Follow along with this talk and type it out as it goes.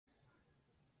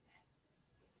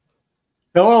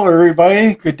Hello,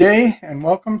 everybody. Good day, and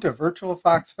welcome to Virtual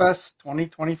Fox Fest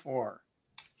 2024.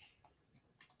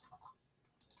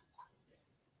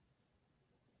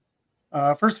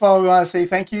 First of all, we want to say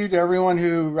thank you to everyone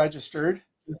who registered.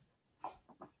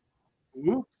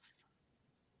 Oops.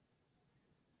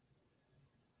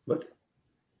 What?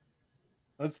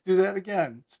 Let's do that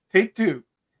again. Take two.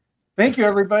 Thank you,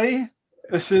 everybody.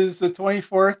 This is the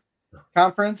 24th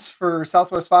conference for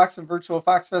Southwest Fox and Virtual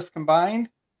Fox Fest combined.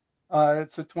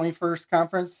 It's the 21st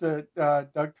conference that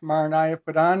Doug, Tamar, and I have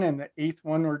put on, and the 8th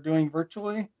one we're doing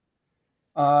virtually.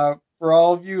 For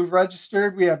all of you who've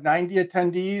registered, we have 90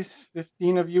 attendees.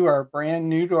 15 of you are brand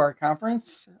new to our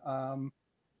conference. Come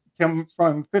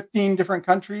from 15 different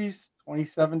countries,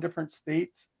 27 different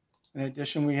states. In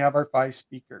addition, we have our 5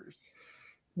 speakers.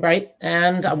 Right.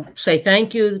 And I'll say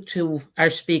thank you to our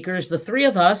speakers, the 3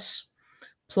 of us,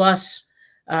 plus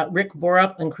Rick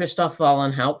Borup and Christoph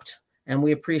Wallenhaupt. And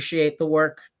we appreciate the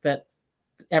work that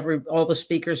all the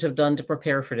speakers have done to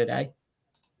prepare for today.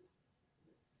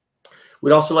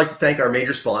 We'd also like to thank our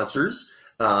major sponsors,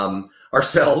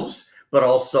 ourselves, but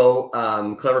also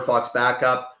Clever Fox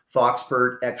Backup,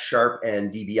 Foxpert, X Sharp,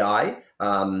 and DBI.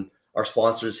 Our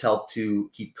sponsors help to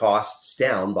keep costs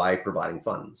down by providing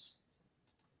funds.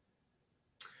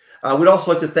 We'd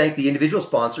also like to thank the individual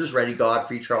sponsors, Randy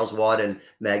Godfrey, Charles Watt, and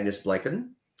Magnus Blinken.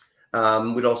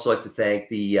 We'd also like to thank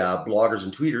the bloggers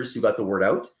and tweeters who got the word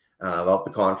out about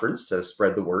the conference to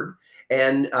spread the word.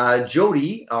 And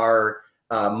Jody, our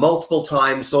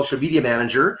multiple-time social media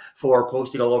manager, for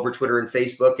posting all over Twitter and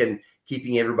Facebook and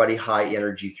keeping everybody high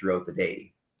energy throughout the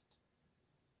day.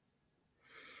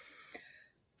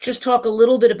 Just talk a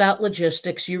little bit about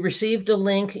logistics. You received a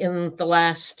link in the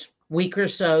last week or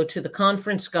so to the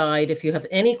conference guide. If you have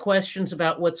any questions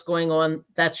about what's going on,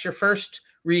 that's your first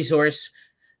resource.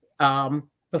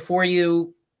 Before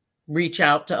you reach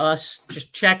out to us,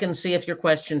 just check and see if your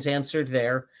question's answered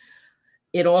there.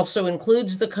 It also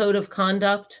includes the code of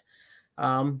conduct,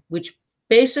 which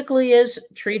basically is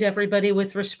treat everybody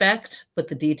with respect, but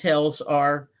the details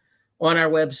are on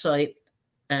our website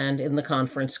and in the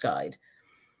conference guide.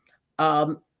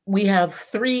 We have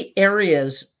 3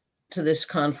 areas to this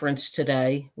conference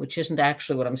today, which isn't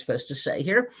actually what I'm supposed to say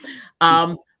here.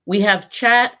 We have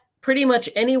chat. Pretty much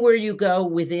anywhere you go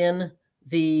within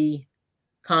the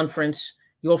conference,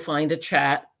 you'll find a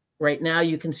chat. Right now,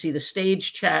 you can see the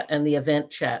stage chat and the event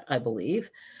chat, I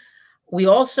believe. We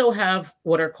also have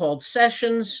what are called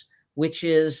sessions, which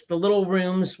is the little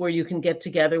rooms where you can get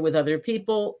together with other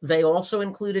people. They also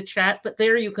include a chat, but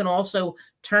there you can also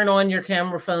turn on your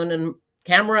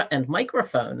camera and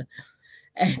microphone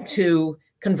and to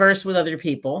converse with other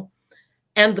people.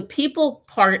 And the people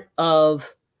part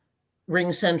of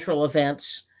Ring Central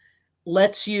events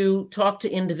lets you talk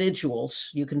to individuals.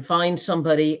 You can find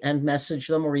somebody and message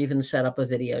them or even set up a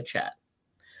video chat.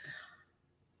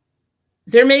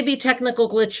 There may be technical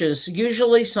glitches.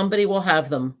 Usually somebody will have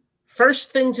them.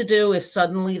 First thing to do if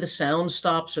suddenly the sound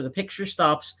stops or the picture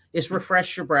stops is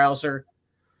refresh your browser.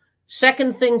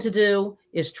 Second thing to do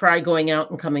is try going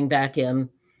out and coming back in.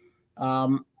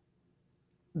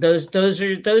 Those are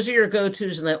your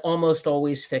go-tos, and they almost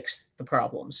always fix the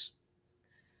problems.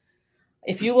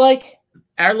 If you like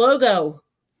our logo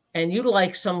and you'd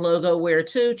like some logo wear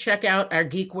too, check out our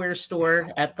Geekware store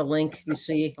at the link you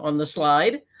see on the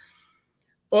slide.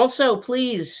 Also,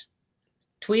 please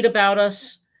tweet about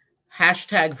us,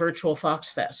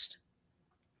 #VirtualFoxFest.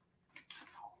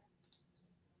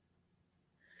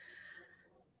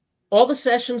 All the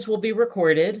sessions will be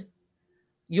recorded.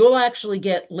 You'll actually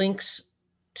get links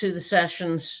to the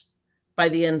sessions by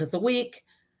the end of the week.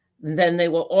 Then they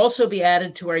will also be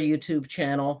added to our YouTube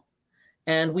channel.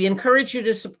 And we encourage you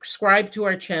to subscribe to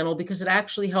our channel because it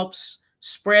actually helps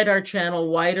spread our channel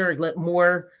wider, let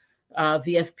more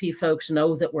VFP folks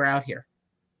know that we're out here.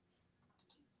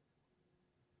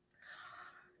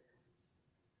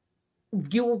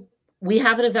 We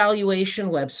have an evaluation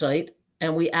website,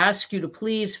 and we ask you to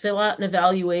please fill out an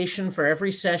evaluation for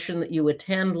every session that you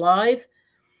attend live,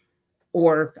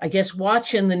 or I guess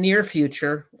watch in the near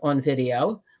future on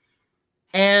video,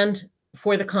 and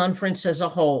for the conference as a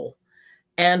whole.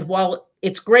 And while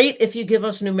it's great if you give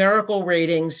us numerical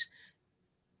ratings,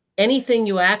 anything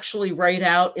you actually write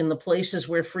out in the places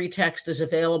where free text is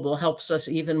available helps us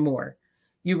even more.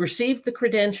 You received the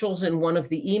credentials in one of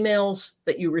the emails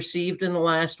that you received in the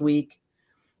last week.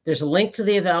 There's a link to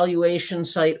the evaluation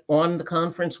site on the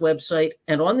conference website,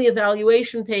 and on the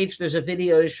evaluation page, there's a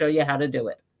video to show you how to do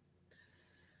it.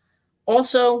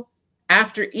 Also,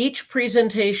 after each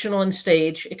presentation on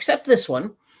stage, except this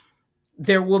one,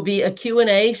 There will be a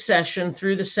Q&A session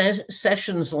through the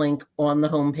sessions link on the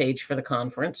homepage for the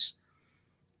conference.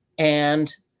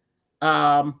 And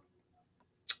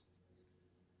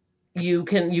you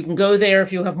can go there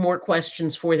if you have more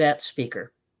questions for that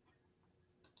speaker.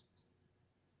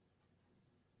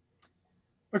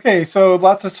 Okay, so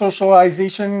lots of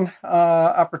socialization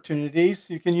opportunities.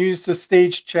 You can use the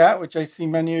stage chat, which I see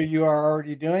many of you are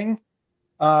already doing,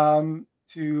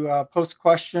 to post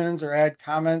questions or add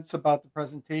comments about the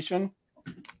presentation.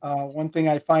 One thing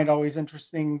I find always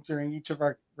interesting during each of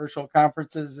our virtual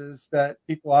conferences is that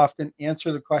people often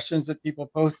answer the questions that people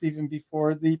post even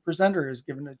before the presenter is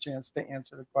given a chance to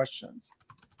answer the questions.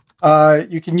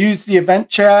 You can use the event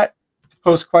chat to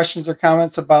post questions or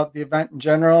comments about the event in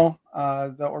general.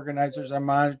 The organizers are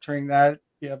monitoring that. If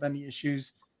you have any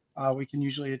issues, we can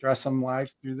usually address them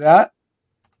live through that.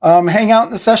 Hang out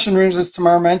in the session rooms, as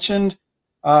Tamar mentioned.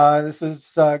 This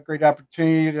is a great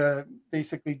opportunity to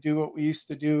basically do what we used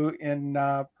to do in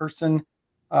person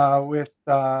with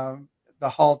the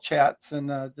hall chats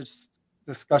and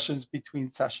discussions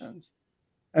between sessions.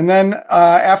 And then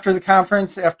after the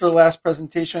conference, after the last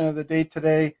presentation of the day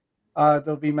today,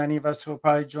 there'll be many of us who will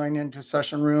probably join into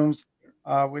session rooms,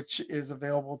 which is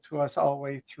available to us all the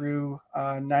way through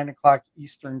 9 o'clock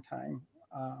Eastern time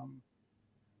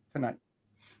tonight.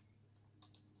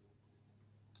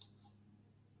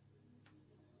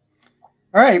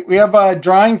 All right, we have a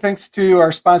drawing thanks to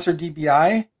our sponsor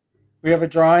DBI. We have a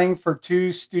drawing for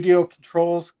 2 Studio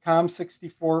Controls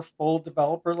COM64 full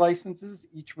developer licenses,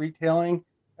 each retailing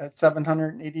at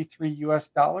 $783 US.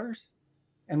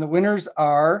 And the winners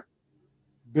are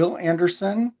Bill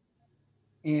Anderson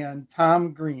and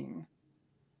Tom Green.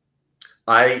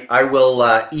 I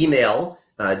will email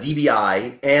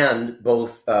DBI and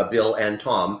both Bill and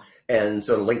Tom, and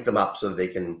sort of link them up so they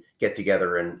can get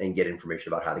together and get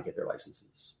information about how to get their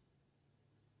licenses.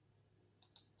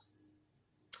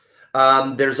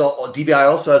 DBI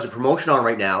also has a promotion on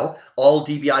right now. All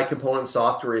DBI component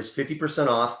software is 50%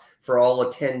 off for all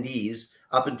attendees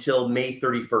up until May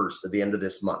 31st at the end of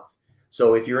this month.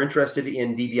 So if you're interested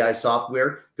in DBI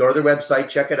software, go to their website,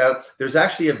 check it out. There's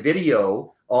actually a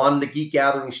video on the Geek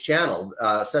Gatherings channel,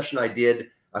 a session I did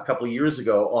a couple of years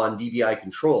ago on DBI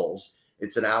controls.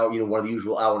 It's an hour, one of the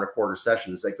usual hour-and-a-quarter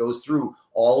sessions that goes through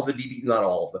all of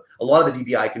the a lot of the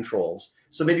DBI controls.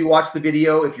 So maybe watch the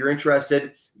video. If you're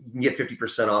interested, you can get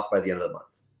 50% off by the end of the month.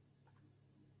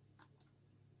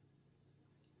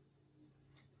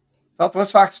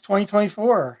 Southwest Fox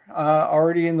 2024,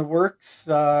 already in the works,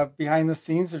 behind the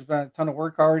scenes. There's been a ton of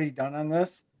work already done on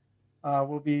this.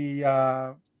 We'll be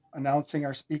announcing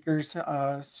our speakers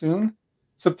soon.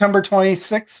 September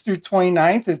 26th through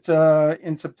 29th. It's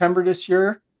in September this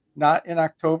year, not in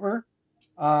October.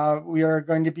 We are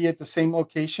going to be at the same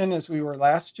location as we were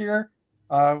last year.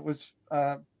 It was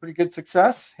pretty good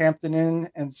success, Hampton Inn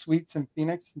and Suites in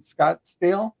Phoenix and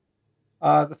Scottsdale.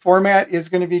 The format is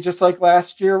going to be just like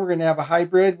last year. We're going to have a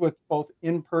hybrid with both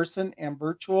in-person and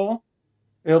virtual.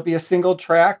 It'll be a single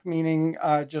track, meaning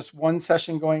just one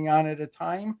session going on at a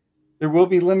time. There will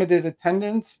be limited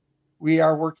attendance. We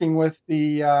are working with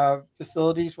the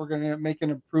facilities. We're going to make an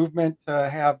improvement to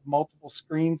have multiple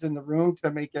screens in the room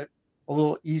to make it a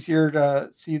little easier to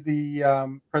see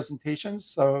the presentations.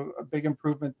 So a big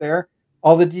improvement there.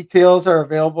 All the details are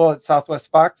available at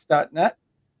southwestfox.net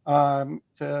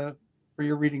for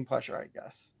your reading pleasure, I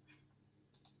guess.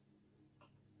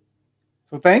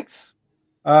 So thanks.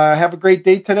 Have a great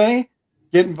day today.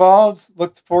 Get involved.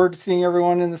 Look forward to seeing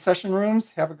everyone in the session rooms.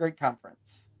 Have a great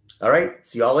conference. All right.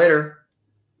 See y'all later.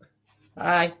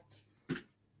 Bye.